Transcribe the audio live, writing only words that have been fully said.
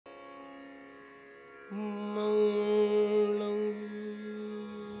I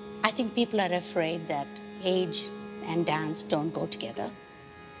think people are afraid that age and dance don't go together.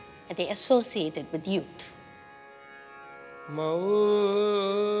 They associate it with youth.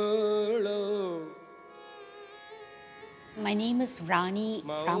 My name is Ranee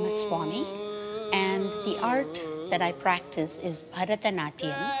Ramaswamy, and the art that I practice is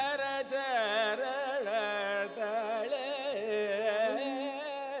bharatanatyam.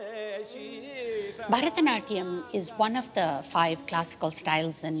 Bharatanatyam is one of the 5 classical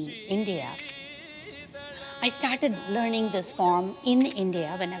styles in India. I started learning this form in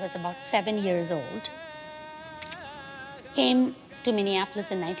India when I was about 7 years old. Came to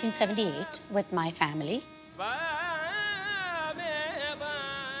Minneapolis in 1978 with my family.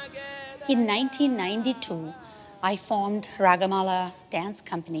 In 1992, I formed Ragamala dance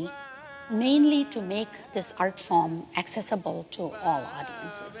company, mainly to make this art form accessible to all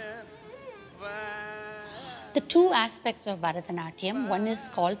audiences. The 2 aspects of Bharatanatyam, one is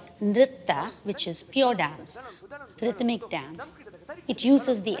called Nritta, which is pure dance, rhythmic dance. It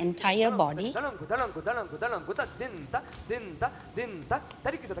uses the entire body.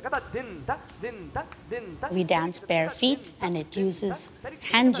 We dance bare feet, and it uses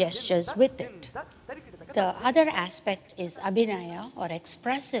hand gestures with it. The other aspect is Abhinaya, or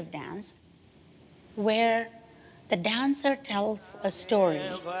expressive dance, where the dancer tells a story,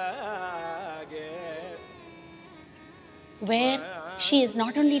 where she is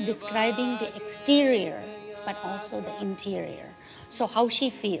not only describing the exterior, but also the interior. So how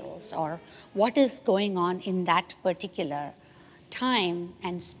she feels, or what is going on in that particular time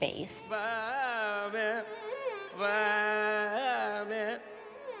and space.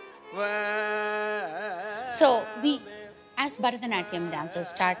 So we, as Bharatanatyam dancers,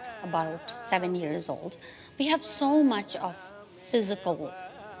 start about 7 years old. We have so much of physical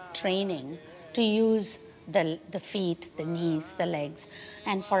training to use the feet, the knees, the legs.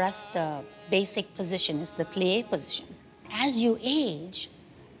 And for us, the basic position is the plie position. As you age,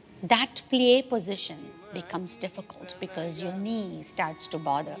 that plie position becomes difficult because your knee starts to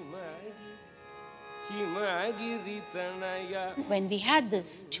bother. When we had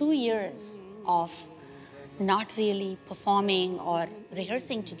this 2 years of not really performing or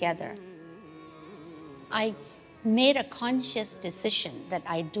rehearsing together, I made a conscious decision that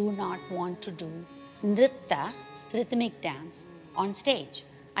I do not want to do nritta, rhythmic dance, on stage.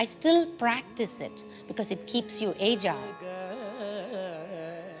 I still practice it because it keeps you agile.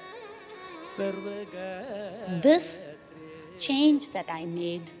 This change that I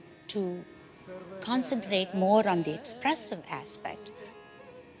made to concentrate more on the expressive aspect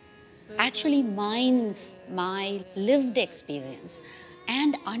actually mines my lived experience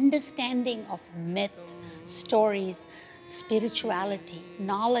and understanding of myth, stories, spirituality,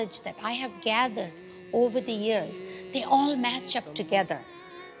 knowledge that I have gathered over the years. They all match up together.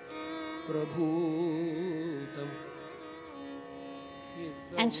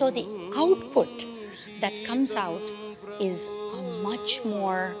 And so the output that comes out is a much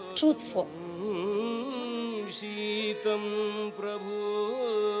more truthful.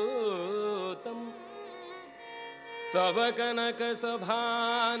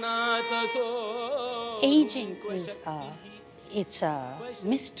 Aging is it's a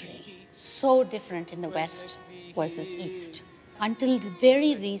mystery, so different in the West versus East. Until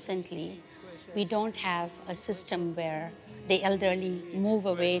very recently, we don't have a system where the elderly move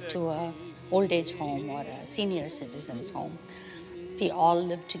away to an old age home or a senior citizen's home. We all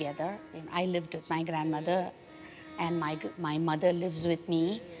live together. I lived with my grandmother, and my mother lives with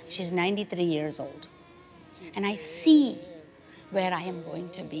me. She's 93 years old. And I see where I am going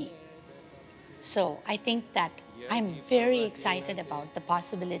to be. So I think that I'm very excited about the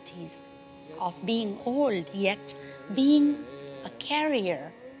possibilities of being old, yet being a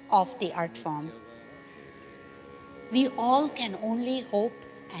carrier of the art form. We all can only hope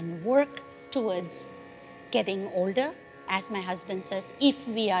and work towards getting older. As my husband says, if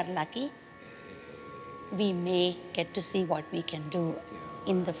we are lucky, we may get to see what we can do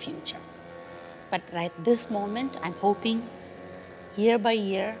in the future. But right this moment, I'm hoping year by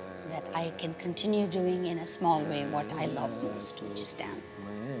year that I can continue doing in a small way what I love most, which is dance.